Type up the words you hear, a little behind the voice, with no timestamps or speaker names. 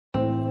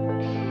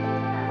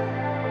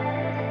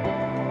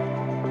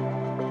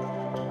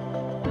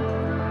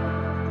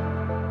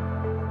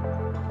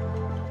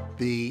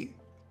The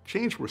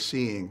change we're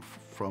seeing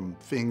from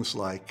things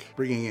like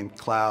bringing in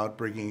cloud,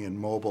 bringing in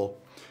mobile,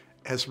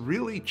 has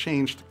really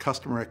changed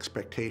customer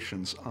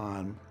expectations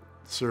on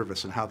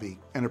service and how the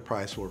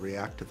enterprise will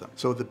react to them.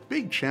 So the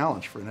big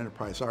challenge for an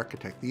enterprise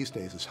architect these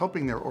days is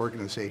helping their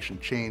organization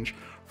change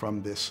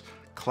from this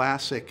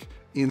classic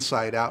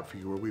inside-out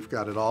view where we've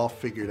got it all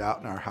figured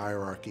out in our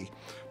hierarchy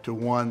to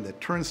one that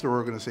turns their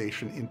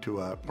organization into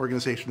an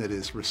organization that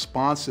is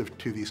responsive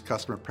to these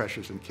customer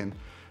pressures and can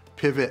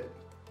pivot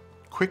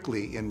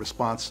quickly in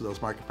response to those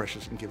market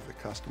pressures and give the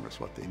customers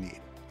what they need.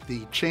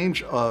 The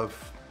change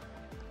of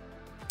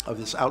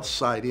this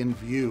outside-in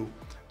view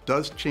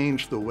does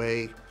change the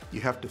way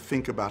you have to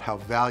think about how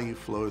value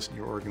flows in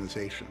your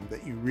organization,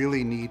 that you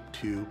really need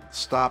to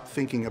stop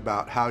thinking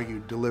about how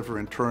you deliver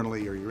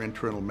internally or your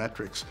internal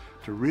metrics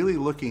to really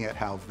looking at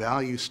how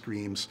value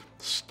streams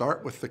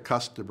start with the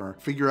customer,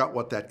 figure out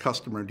what that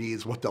customer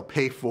needs, what they'll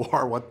pay for,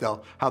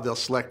 how they'll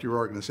select your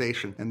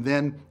organization, and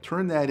then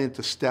turn that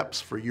into steps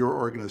for your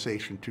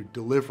organization to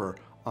deliver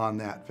on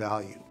that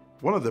value.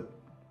 One of the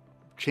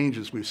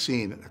changes we've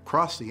seen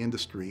across the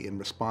industry in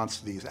response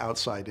to these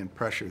outside-in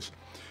pressures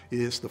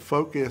is the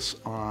focus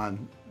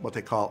on what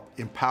they call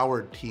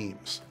empowered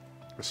teams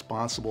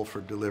responsible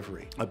for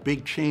delivery. A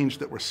big change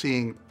that we're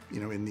seeing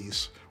in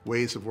these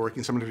ways of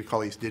working, sometimes we call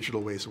these digital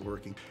ways of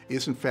working,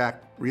 is in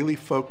fact really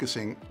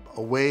focusing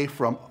away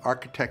from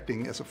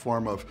architecting as a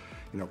form of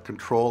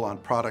control on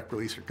product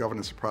release or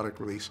governance of product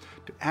release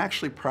to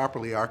actually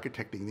properly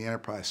architecting the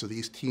enterprise so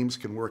these teams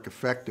can work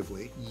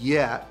effectively,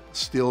 yet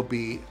still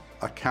be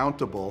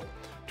accountable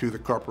to the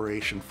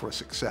corporation for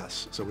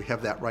success. So we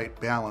have that right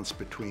balance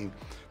between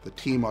the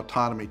team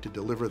autonomy to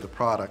deliver the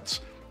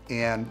products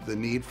and the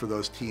need for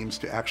those teams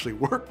to actually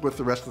work with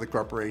the rest of the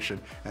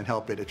corporation and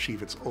help it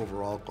achieve its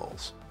overall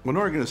goals. When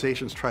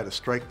organizations try to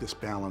strike this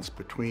balance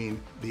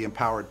between the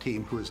empowered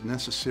team, who is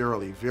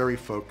necessarily very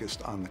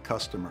focused on the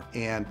customer,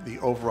 and the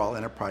overall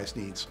enterprise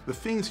needs, the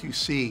things you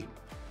see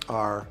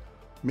are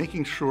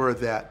making sure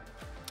that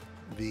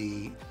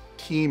the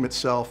team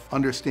itself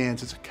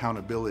understands its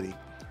accountability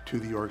to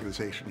the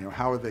organization.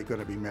 How are they going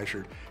to be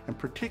measured? And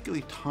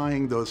particularly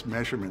tying those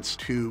measurements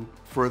to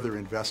further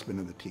investment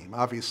in the team.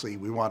 Obviously,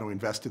 we want to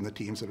invest in the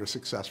teams that are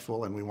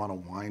successful, and we want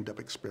to wind up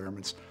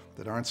experiments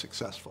that aren't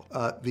successful.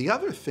 The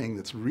other thing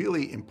that's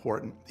really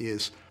important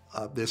is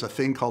there's a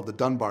thing called the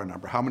Dunbar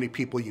number, how many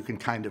people you can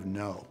kind of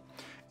know.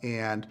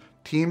 And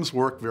teams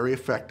work very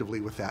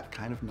effectively with that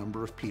kind of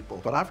number of people.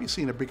 But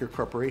obviously in a bigger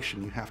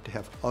corporation, you have to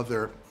have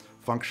other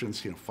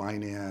functions,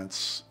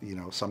 finance,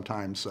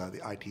 sometimes the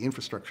IT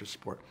infrastructure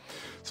support.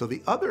 So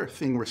the other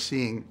thing we're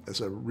seeing as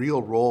a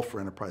real role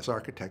for enterprise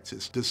architects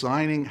is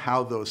designing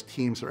how those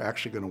teams are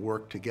actually going to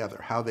work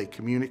together, how they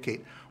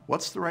communicate,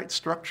 what's the right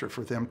structure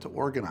for them to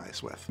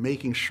organize with,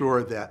 making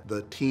sure that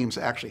the teams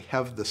actually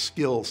have the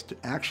skills to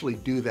actually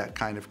do that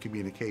kind of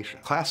communication.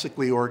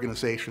 Classically,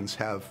 organizations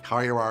have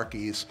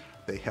hierarchies,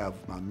 they have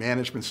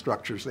management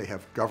structures, they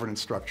have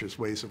governance structures,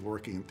 ways of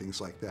working, and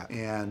things like that.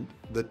 And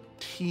the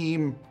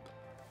team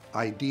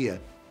idea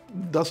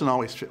doesn't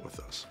always fit with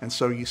those. And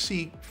so you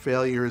see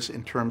failures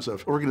in terms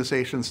of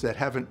organizations that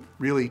haven't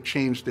really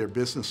changed their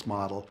business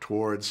model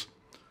towards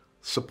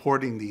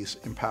supporting these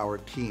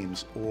empowered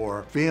teams,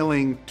 or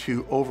failing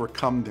to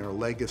overcome their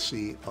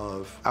legacy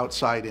of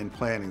outside-in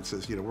planning. It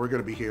says, we're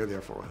going to be here,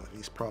 therefore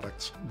these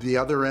products. The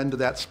other end of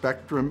that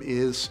spectrum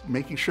is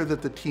making sure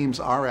that the teams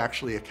are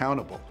actually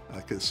accountable,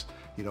 because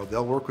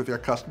they'll work with their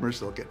customers,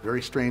 they'll get very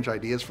strange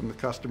ideas from the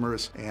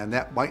customers, and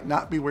that might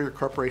not be where your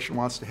corporation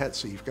wants to head.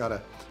 So you've got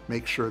to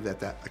make sure that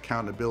that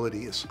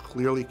accountability is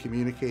clearly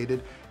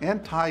communicated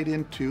and tied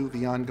into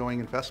the ongoing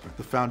investment.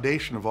 The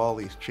foundation of all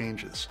these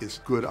changes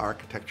is good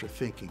architecture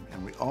thinking,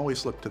 and we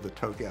always look to the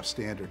TOGAF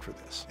standard for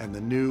this. And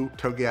the new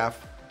TOGAF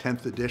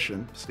 10th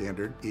edition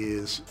standard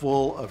is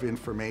full of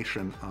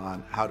information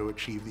on how to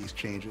achieve these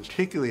changes.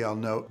 Particularly, I'll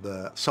note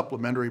the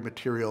supplementary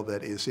material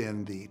that is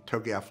in the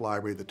TOGAF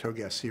library, the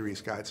TOGAF series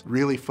guides,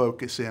 really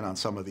focus in on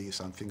some of these,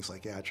 on things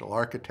like agile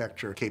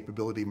architecture,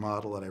 capability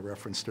model that I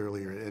referenced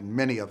earlier, and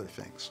many other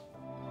things.